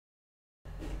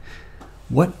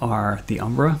What are the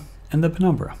Umbra and the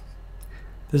Penumbra?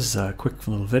 This is a quick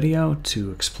little video to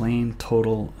explain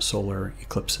total solar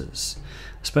eclipses,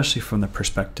 especially from the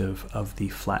perspective of the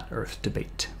flat Earth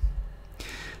debate.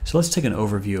 So let's take an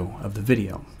overview of the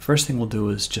video. First thing we'll do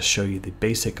is just show you the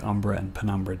basic Umbra and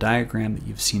Penumbra diagram that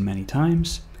you've seen many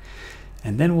times,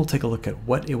 and then we'll take a look at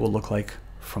what it will look like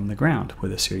from the ground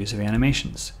with a series of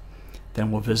animations. Then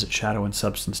we'll visit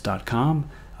shadowandsubstance.com,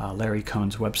 Larry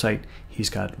Cohn's website. He's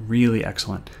got really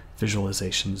excellent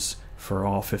visualizations for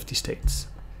all 50 states.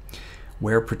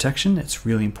 Wear protection. It's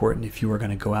really important if you are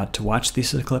going to go out to watch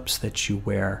this eclipse that you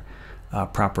wear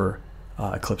proper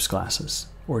eclipse glasses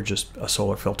or just a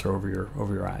solar filter over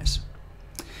your eyes.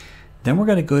 Then we're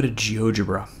going to go to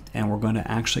Geogebra and we're going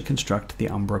to actually construct the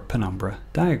Umbra+Penumbra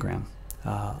diagram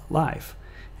live,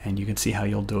 and you can see how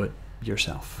you'll do it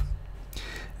yourself.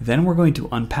 Then we're going to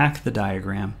unpack the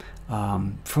diagram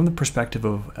from the perspective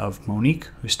of Monique,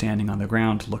 who's standing on the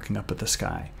ground looking up at the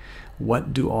sky.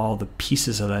 What do all the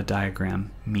pieces of that diagram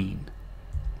mean?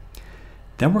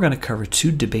 Then we're going to cover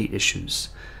two debate issues.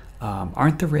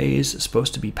 Aren't the rays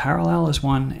supposed to be parallel as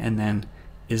one, and then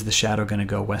is the shadow going to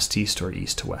go west-east or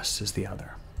east-to-west as the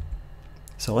other?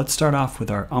 So let's start off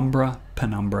with our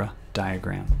Umbra+Penumbra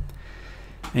diagram.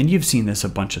 And you've seen this a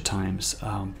bunch of times.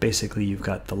 Basically, you've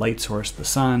got the light source, the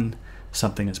sun,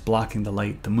 something is blocking the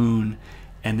light, the moon,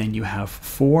 and then you have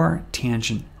four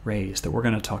tangent rays that we're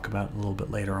going to talk about a little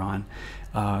bit later on,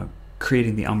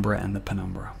 creating the Umbra and the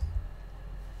Penumbra.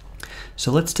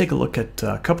 So let's take a look at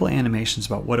a couple of animations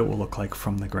about what it will look like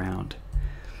from the ground.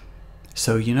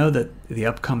 So you know that the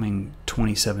upcoming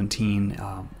 2017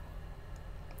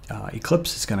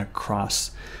 eclipse is going to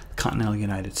cross the continental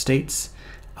United States.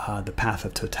 The path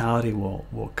of totality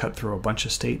will cut through a bunch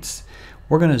of states.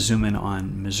 We're going to zoom in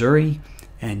on Missouri,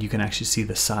 and you can actually see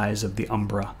the size of the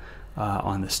Umbra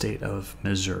on the state of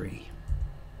Missouri.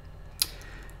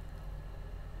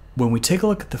 When we take a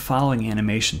look at the following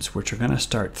animations, which are going to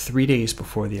start 3 days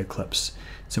before the eclipse,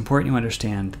 it's important you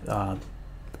understand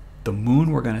the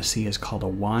moon we're going to see is called a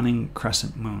waning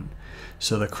crescent moon.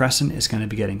 So the crescent is going to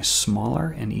be getting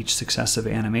smaller in each successive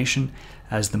animation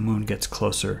as the moon gets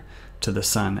closer to the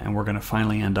sun, and we're going to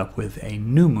finally end up with a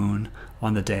new moon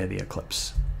on the day of the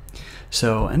eclipse.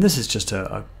 So, and this is just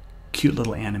a cute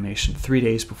little animation. 3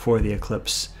 days before the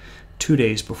eclipse, 2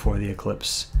 days before the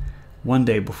eclipse, 1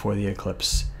 day before the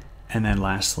eclipse, and then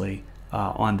lastly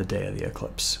on the day of the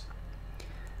eclipse.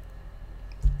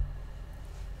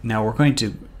 Now we're going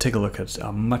to take a look at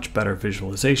much better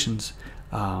visualizations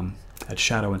at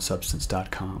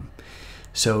shadowandsubstance.com.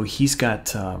 So he's got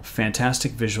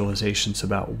fantastic visualizations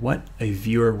about what a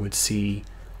viewer would see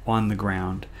on the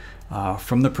ground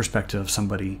from the perspective of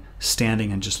somebody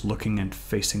standing and just looking and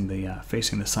facing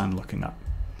the sun, looking up.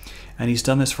 And he's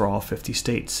done this for all 50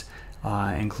 states,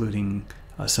 including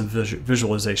some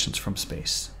visualizations from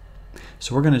space.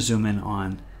 So we're going to zoom in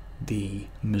on the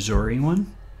Missouri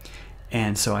one.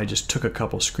 And so I just took a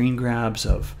couple screen grabs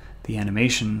of the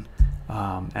animation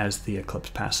as the eclipse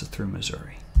passes through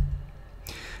Missouri.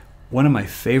 One of my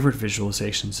favorite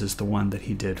visualizations is the one that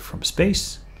he did from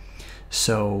space.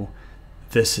 So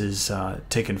this is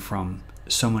taken from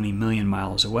so many million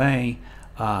miles away,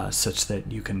 such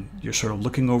that you're sort of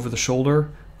looking over the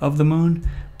shoulder of the moon.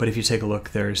 But if you take a look,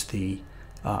 there's the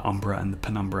Umbra and the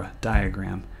Penumbra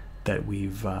diagram that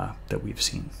we've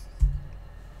seen.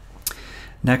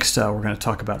 Next, we're going to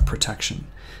talk about protection.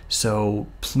 So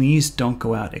please don't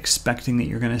go out expecting that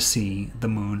you're going to see the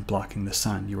moon blocking the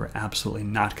sun. You are absolutely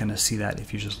not going to see that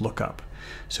if you just look up.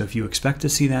 So if you expect to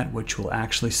see that, what you will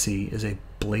actually see is a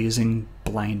blazing,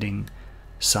 blinding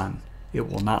sun. It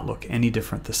will not look any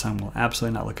different. The sun will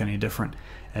absolutely not look any different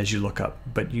as you look up.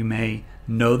 But you may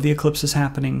know the eclipse is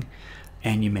happening,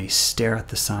 and you may stare at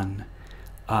the sun,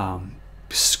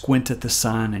 squint at the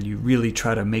sun, and you really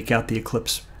try to make out the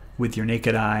eclipse with your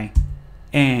naked eye,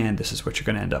 and this is what you're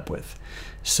going to end up with.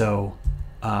 So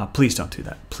please don't do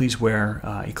that. Please wear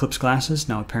eclipse glasses.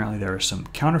 Now apparently there are some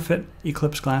counterfeit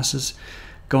eclipse glasses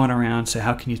going around, so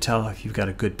how can you tell if you've got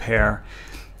a good pair?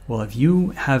 Well, if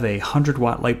you have a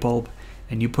 100-watt light bulb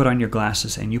and you put on your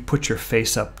glasses and you put your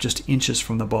face up just inches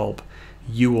from the bulb,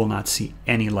 you will not see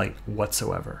any light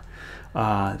whatsoever.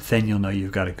 Then you'll know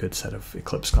you've got a good set of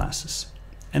eclipse glasses.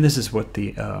 And this is what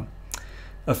the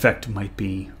effect might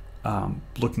be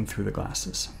looking through the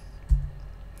glasses.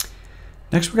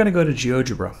 Next, we're going to go to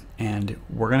Geogebra, and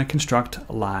we're going to construct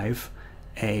live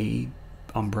a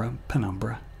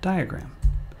Umbra+Penumbra diagram.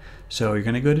 So you're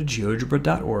going to go to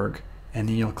geogebra.org, and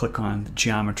then you'll click on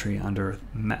Geometry under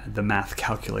the Math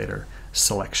Calculator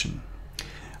selection.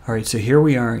 All right, so here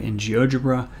we are in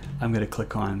Geogebra. I'm going to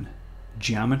click on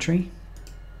Geometry,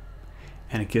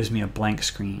 and it gives me a blank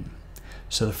screen.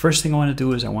 So the first thing I want to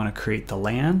do is I want to create the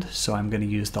land. So I'm going to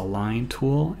use the line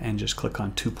tool and just click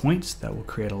on 2 points. That will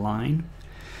create a line.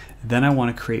 Then I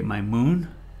want to create my moon.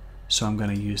 So I'm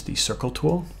going to use the circle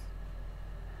tool.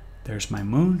 There's my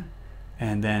moon.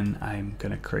 And then I'm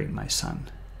going to create my sun.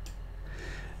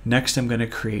 Next, I'm going to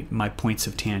create my points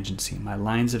of tangency, my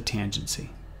lines of tangency.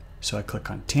 So I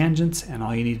click on tangents, and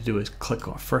all you need to do is click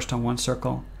first on one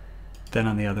circle, then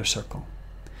on the other circle.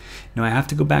 Now I have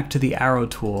to go back to the arrow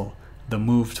tool, the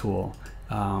move tool,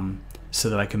 so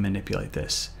that I can manipulate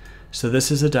this. So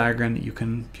this is a diagram that you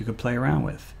can play around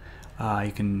with.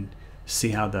 You can see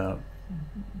how the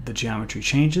geometry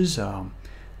changes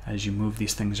as you move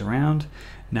these things around.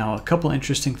 Now, a couple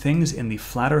interesting things in the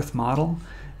flat Earth model,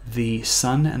 the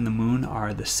sun and the moon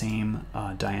are the same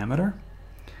diameter.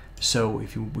 So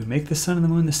if we make the sun and the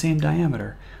moon the same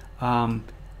diameter,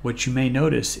 what you may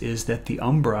notice is that the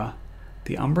umbra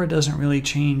doesn't really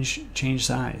change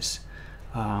size.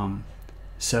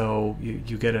 So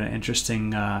you get an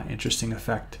interesting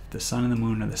effect. If the sun and the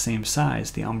moon are the same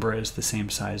size, the umbra is the same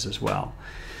size as well.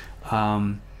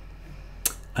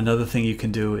 Another thing you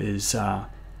can do is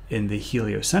in the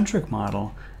heliocentric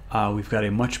model, we've got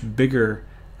a much bigger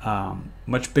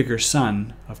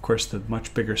sun. Of course, the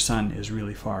much bigger sun is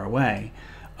really far away,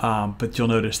 but you'll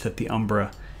notice that the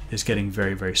umbra is getting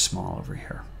very, very small over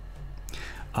here.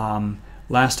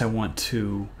 Last, I want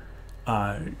to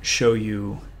show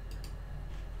you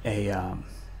a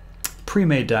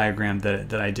pre-made diagram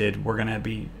that I did. We're going to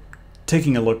be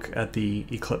taking a look at the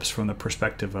eclipse from the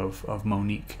perspective of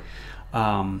Monique.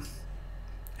 And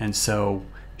so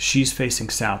she's facing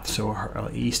south, so her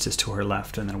east is to her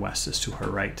left and then west is to her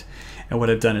right. And what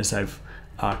I've done is I've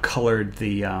colored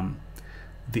the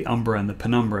umbra and the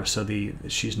penumbra. So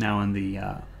she's now in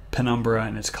the penumbra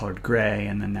and it's colored gray,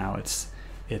 and then now it's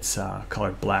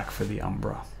colored black for the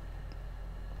umbra.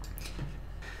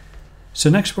 So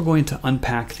next we're going to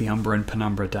unpack the umbra and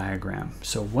penumbra diagram.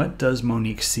 So what does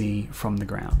Monique see from the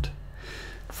ground?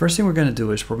 First thing we're going to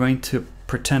do is we're going to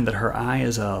pretend that her eye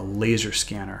is a laser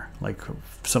scanner, like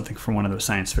something from one of those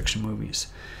science fiction movies.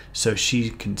 So she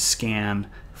can scan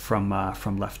from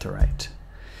left to right.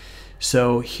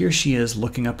 So here she is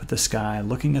looking up at the sky,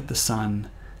 looking at the sun,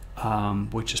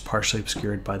 which is partially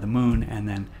obscured by the moon, and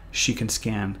then she can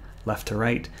scan left to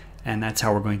right, and that's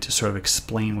how we're going to sort of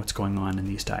explain what's going on in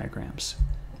these diagrams.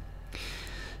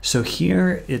 So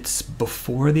here it's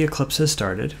before the eclipse has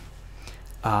started.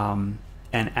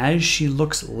 And as she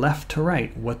looks left to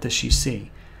right, what does she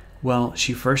see? Well,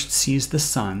 she first sees the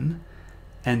sun,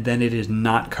 and then it is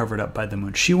not covered up by the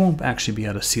moon. She won't actually be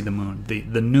able to see the moon.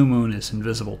 The new moon is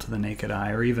invisible to the naked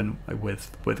eye, or even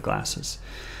with glasses.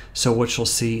 So what she'll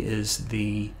see is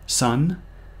the sun,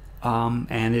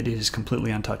 and it is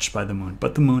completely untouched by the moon.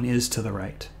 But the moon is to the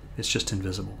right. It's just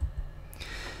invisible.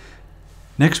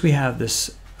 Next we have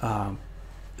this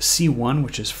C1,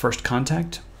 which is first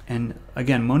contact. And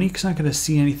again, Monique's not going to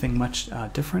see anything much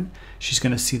different. She's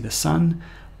going to see the sun,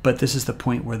 but this is the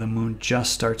point where the moon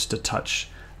just starts to touch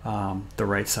the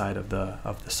right side of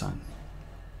the sun.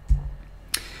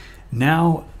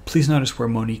 Now, please notice where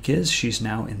Monique is. She's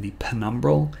now in the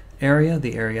penumbral area,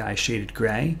 the area I shaded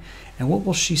gray. And what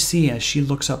will she see as she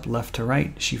looks up left to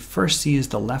right? She first sees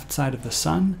the left side of the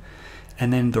sun,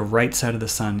 and then the right side of the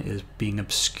sun is being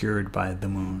obscured by the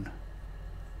moon.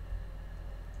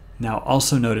 Now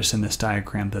also notice in this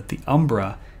diagram that the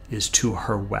umbra is to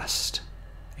her west,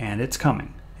 and it's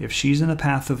coming. If she's in the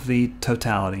path of the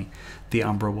totality, the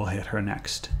umbra will hit her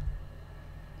next.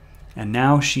 And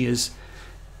now she is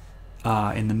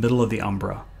in the middle of the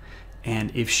umbra,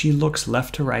 and if she looks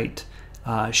left to right,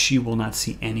 she will not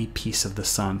see any piece of the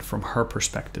sun from her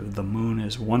perspective. The moon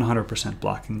is 100%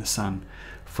 blocking the sun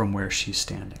from where she's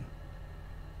standing.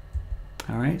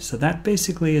 All right, so that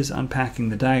basically is unpacking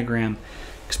the diagram,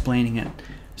 explaining it.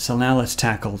 So now let's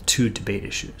tackle two debate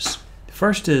issues.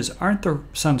 First is, aren't the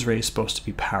sun's rays supposed to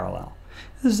be parallel?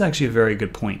 This is actually a very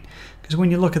good point, because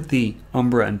when you look at the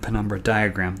umbra and penumbra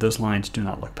diagram, those lines do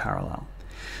not look parallel.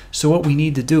 So what we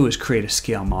need to do is create a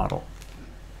scale model.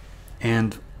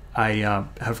 And I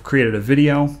have created a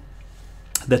video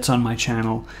that's on my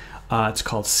channel. It's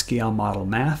called Scale Model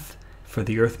Math for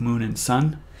the Earth, Moon, and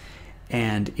Sun.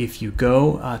 And if you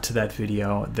go to that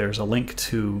video, there's a link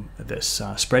to this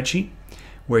spreadsheet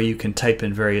where you can type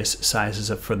in various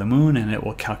sizes for the moon, and it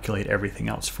will calculate everything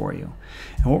else for you.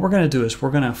 And what we're going to do is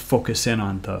we're going to focus in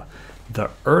on the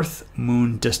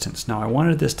Earth-Moon distance. Now I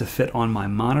wanted this to fit on my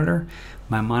monitor.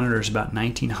 My monitor is about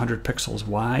 1900 pixels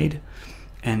wide,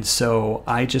 and so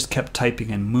I just kept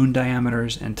typing in moon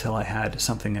diameters until I had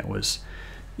something that was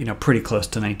pretty close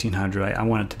to 1900. I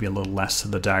want it to be a little less so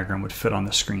the diagram would fit on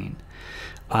the screen.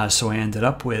 So I ended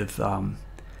up with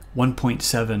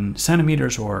 1.7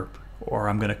 centimeters, or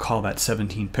I'm going to call that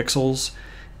 17 pixels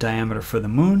diameter for the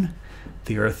moon.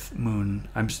 The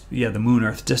the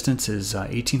moon-Earth distance is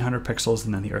 1800 pixels,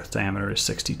 and then the Earth diameter is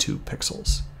 62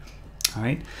 pixels. All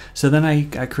right. So then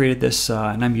I created this,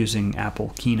 and I'm using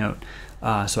Apple Keynote,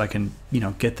 so I can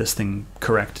get this thing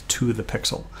correct to the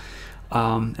pixel.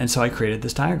 And so I created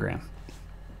this diagram.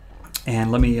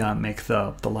 And let me make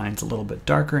the lines a little bit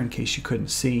darker in case you couldn't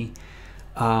see.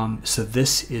 So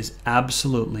this is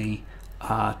absolutely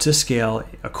to scale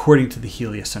according to the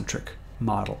heliocentric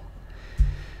model.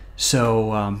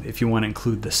 So if you want to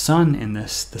include the sun in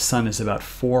this, the sun is about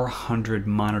 400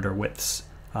 monitor widths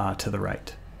to the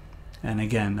right. And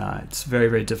again, it's very,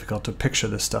 very difficult to picture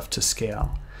this stuff to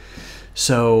scale.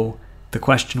 So the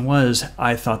question was,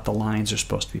 I thought the lines are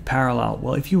supposed to be parallel.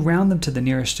 Well, if you round them to the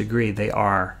nearest degree, they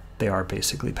are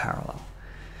basically parallel.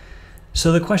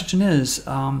 So the question is,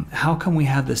 how come we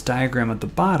have this diagram at the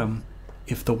bottom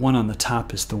if the one on the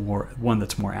top is the one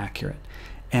that's more accurate?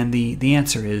 And the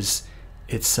answer is,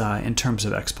 it's in terms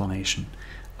of explanation.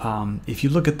 If you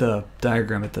look at the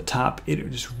diagram at the top, it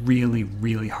is really,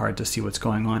 really hard to see what's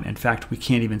going on. In fact, we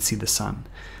can't even see the sun.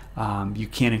 You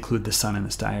can't include the sun in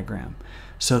this diagram.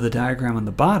 So the diagram on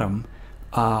the bottom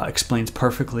explains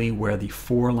perfectly where the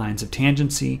 4 lines of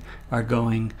tangency are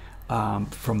going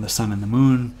from the sun and the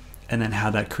moon, and then how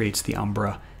that creates the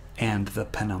umbra and the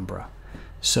penumbra.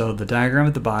 So the diagram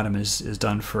at the bottom is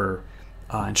done for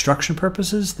instruction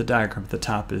purposes. The diagram at the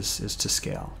top is to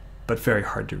scale, but very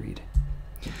hard to read.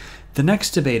 The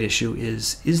next debate issue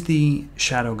is the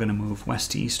shadow going to move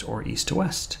west to east or east to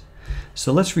west?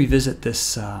 So let's revisit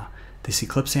this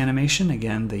eclipse animation.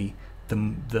 Again,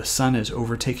 the sun is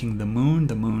overtaking the moon.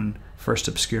 The moon first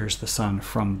obscures the sun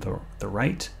from the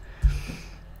right.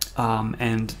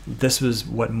 And this was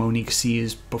what Monique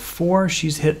sees before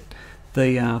she's hit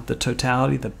the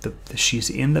totality. She's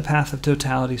in the path of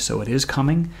totality, so it is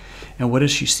coming. And what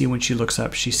does she see when she looks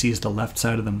up? She sees the left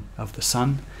side of the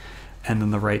sun, and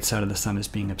then the right side of the sun is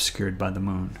being obscured by the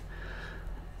moon.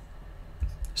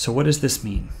 So what does this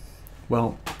mean?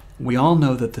 Well, we all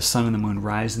know that the sun and the moon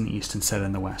rise in the east and set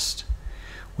in the west.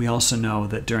 We also know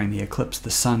that during the eclipse,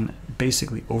 the sun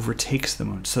basically overtakes the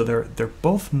moon. So they're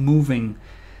both moving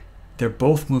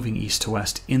east to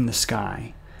west in the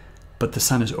sky, but the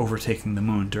sun is overtaking the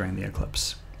moon during the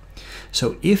eclipse.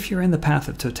 So if you're in the path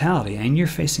of totality and you're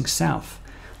facing south,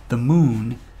 the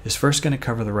moon is first going to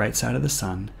cover the right side of the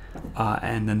sun,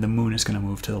 and then the moon is going to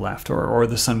move to the left, or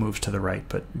the sun moves to the right,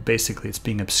 but basically it's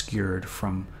being obscured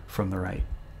from the right.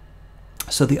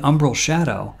 So the umbral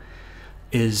shadow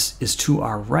is to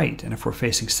our right, and if we're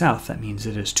facing south, that means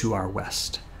it is to our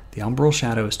west. The umbral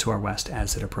shadow is to our west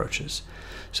as it approaches.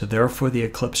 So therefore the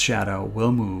eclipse shadow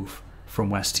will move from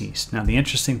west to east. Now the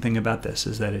interesting thing about this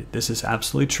is that this is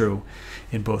absolutely true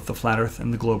in both the flat earth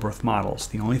and the globe earth models.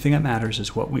 The only thing that matters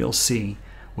is what we'll see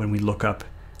when we look up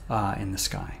in the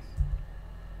sky.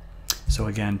 So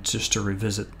again, just to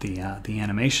revisit the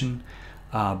animation,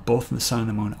 both the sun and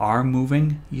the moon are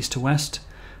moving east to west,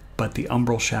 but the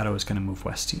umbral shadow is going to move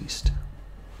west to east.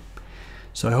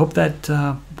 So I hope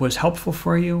that was helpful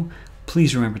for you.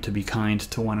 Please remember to be kind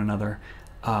to one another,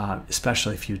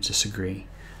 especially if you disagree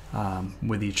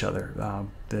with each other.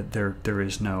 There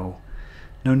is no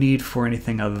need for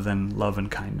anything other than love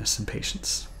and kindness and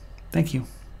patience. Thank you.